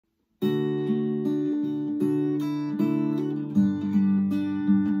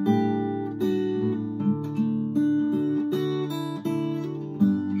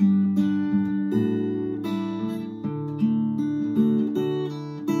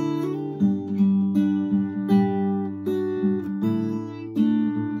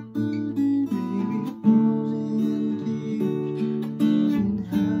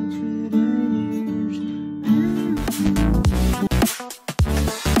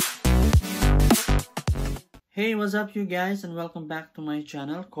Hey, what's up you guys, and welcome back to my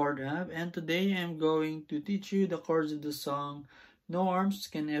channel, Chord Hub, and today I'm going to teach you the chords of the song No Arms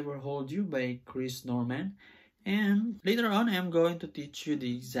Can Ever Hold You by Chris Norman. And later on I'm going to teach you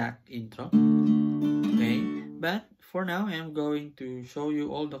the exact intro. Okay, but for now I'm going to show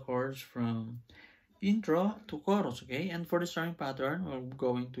you all the chords from intro to chorus, okay? And for the strumming pattern, we're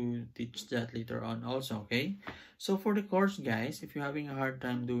going to teach that later on also, okay? So for the chords, guys, if you're having a hard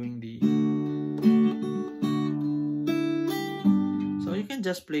time doing so you can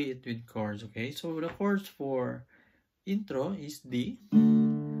just play it with chords, okay? So the chords for intro is D,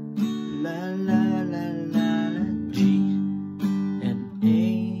 la la la la la, G, and A,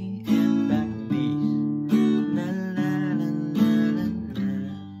 and back B, la la la la la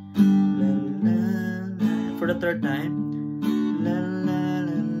la, la la la. For the third time, la la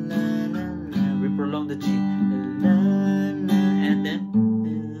la la la la. We prolong the G, la la, and then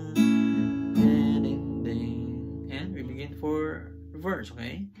and we begin for verse,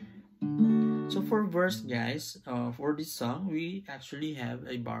 okay? So for verse, guys, for this song we actually have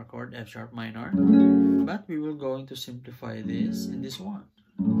a bar chord F sharp minor, but we will going to simplify this in this one.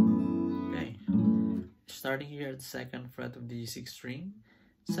 Okay, starting here at the second fret of the 6th string,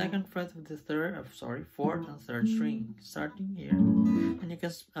 second fret of the fourth and third string, starting here, and you can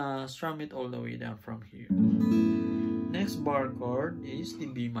strum it all the way down from here. Next bar chord is the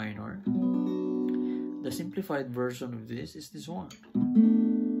B minor. The simplified version of this is this one.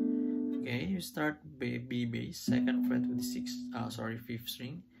 Okay, you start B bass, second fret with the 5th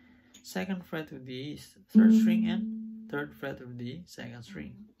string, second fret with the 3rd string, and 3rd fret of the 2nd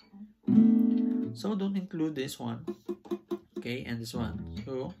string. So don't include this one, okay, and this one.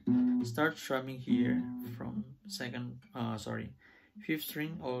 So start strumming here from 5th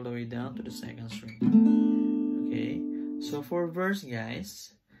string all the way down to the 2nd string. Okay, so for verse,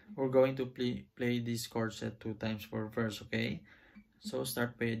 guys, we're going to play this chord set 2 times for verse, okay? So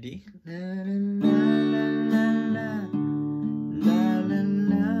start by D, la la la la la la la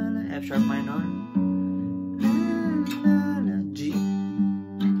la, F sharp minor, la la la, G,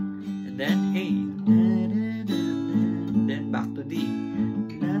 and then A, then back to D,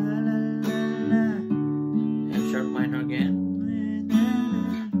 la la la la, F sharp minor again,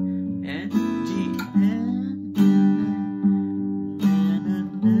 and G,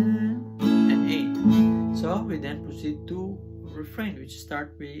 and A. So we then proceed to refrain, which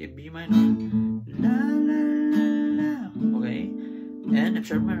start with a B minor, la la la la, okay, and F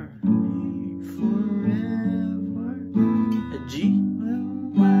sharp minor, forever, a G,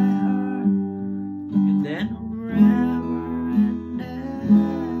 and then forever and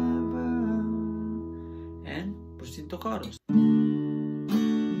ever, and proceed to chorus. No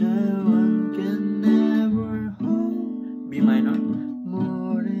one can ever hold, B minor,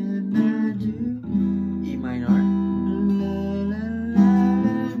 more than I do, E minor,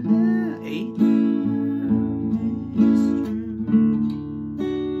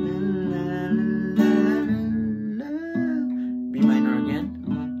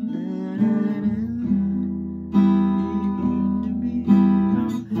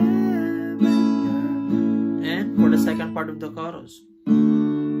 second part of the chorus, never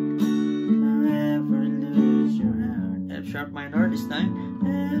lose your heart, F sharp minor this time,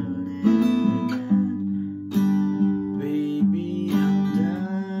 baby I'm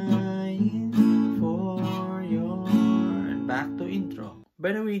dying for your, and back to intro.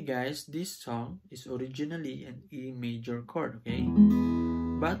 By the way, guys, this song is originally an E major chord, okay?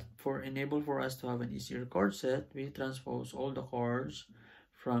 But for us to have an easier chord set, we transpose all the chords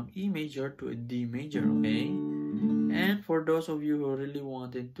from E major to a D major, okay? And for those of you who really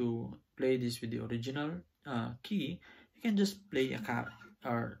wanted to play this with the original key, you can just play a cap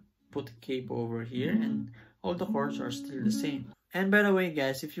or put a capo over here, and all the chords are still the same. And by the way,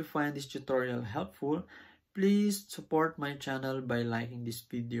 guys, if you find this tutorial helpful, please support my channel by liking this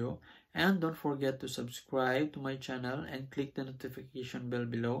video, and don't forget to subscribe to my channel and click the notification bell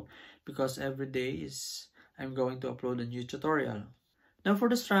below, because every day I'm going to upload a new tutorial. Now for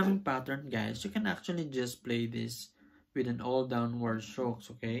the strumming pattern, guys, you can actually just play this with an all downward strokes,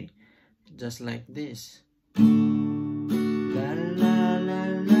 okay? Just like this. La la la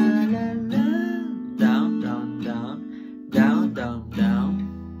la la la, down down down, down down down,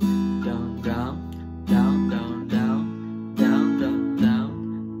 down down, down down down, down down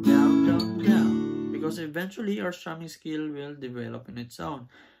down, down down down. Because eventually our strumming skill will develop in its own.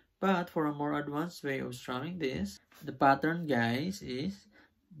 But for a more advanced way of strumming this, the pattern, guys, is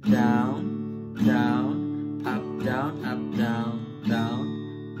down, down, up, down, up, down,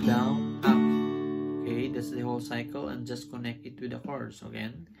 down, down, up. Okay, that's the whole cycle, and just connect it with the chords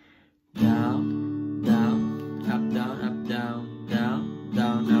again. Down, down, down, up, down, down,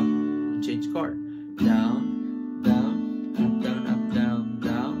 down, up. Change chord. Down, down, up, down, up, down,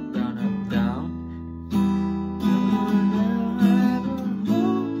 down, down, up, down.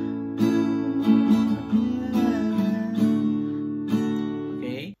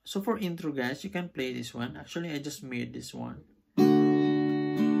 Okay, so for intro guys, you can play this one. Actually, I just made this one.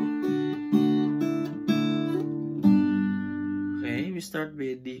 Okay, we start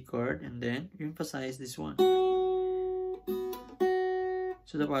with D chord and then we emphasize this one.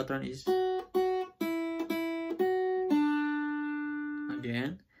 So the pattern is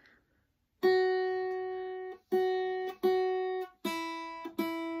again.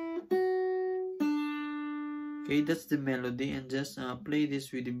 Okay, that's the melody, and just play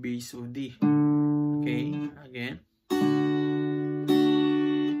this with the bass of D. Okay, again.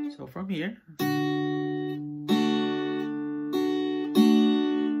 So from here.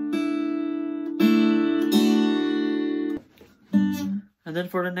 And then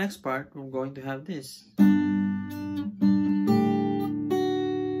for the next part, we're going to have this.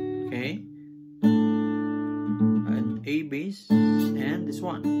 Okay. An A bass and this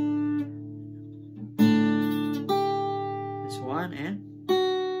one. This one and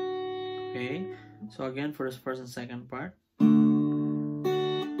okay. So again for the first and second part.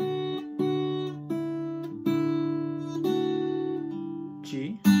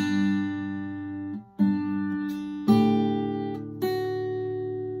 G.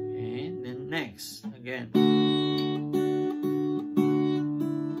 Next, again,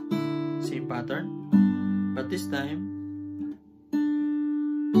 same pattern, but this time,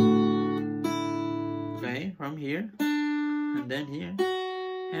 okay, from here, and then here,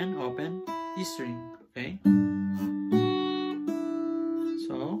 and open E string, okay.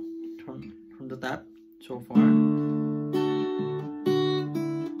 So from the top so far.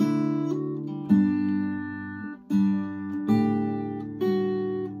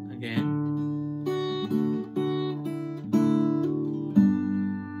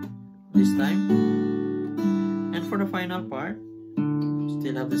 This time, and for the final part,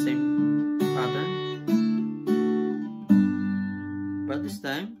 still have the same pattern, but this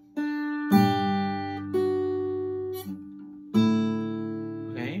time,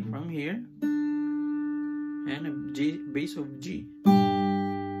 okay, from here, and a G bass of G,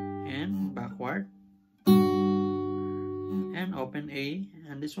 and backward, and open A,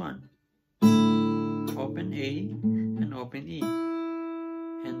 and this one, open A, and open E.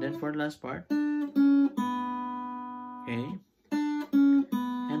 And then for the last part, okay,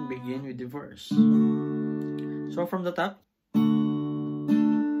 and begin with the verse. So from the top,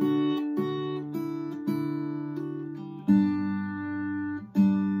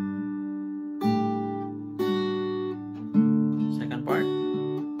 second part,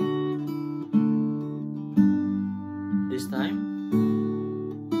 this time,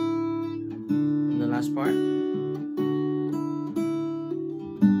 the last part.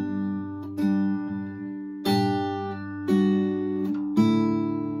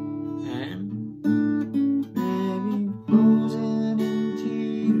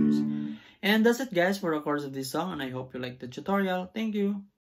 And that's it guys for the chorus of this song, and I hope you liked the tutorial. Thank you.